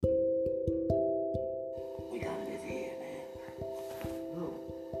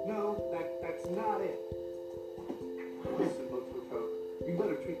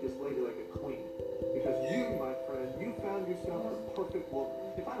this lady like a queen. Because you, my friend, you found yourself the perfect woman.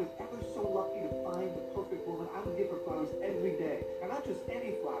 If I was ever so lucky to find the perfect woman, I would give her flowers every day. And not just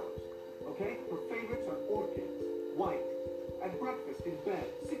any flowers, okay? Her favorites are orchids, white. At breakfast in bed,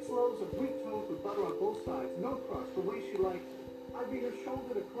 6 loaves of Greek toast with butter on both sides, no crust, the way she likes it. I'd be her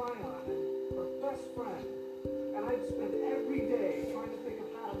shoulder to cry on and her best friend. And I'd spend every day trying to think of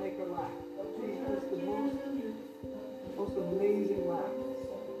how to make her laugh. She has the most amazing laugh.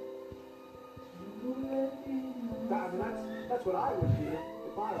 That's what I would do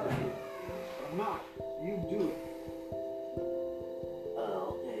if I were you. But I'm not. You do it.